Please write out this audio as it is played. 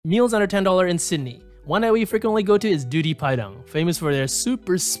Meals under $10 in Sydney. One that we frequently go to is Dee Paidang, famous for their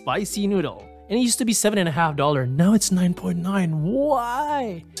super spicy noodle. And it used to be $7.50, now it's $9.9.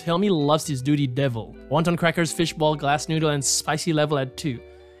 Why? Helmi loves his Dee Devil. Wonton crackers, fishball, glass noodle, and spicy level at 2.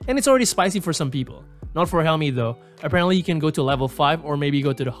 And it's already spicy for some people. Not for Helmi though. Apparently you can go to level 5 or maybe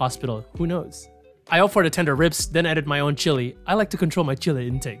go to the hospital. Who knows? I opt for the tender ribs, then added my own chili. I like to control my chili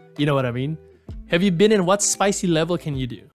intake. You know what I mean? Have you been in what spicy level can you do?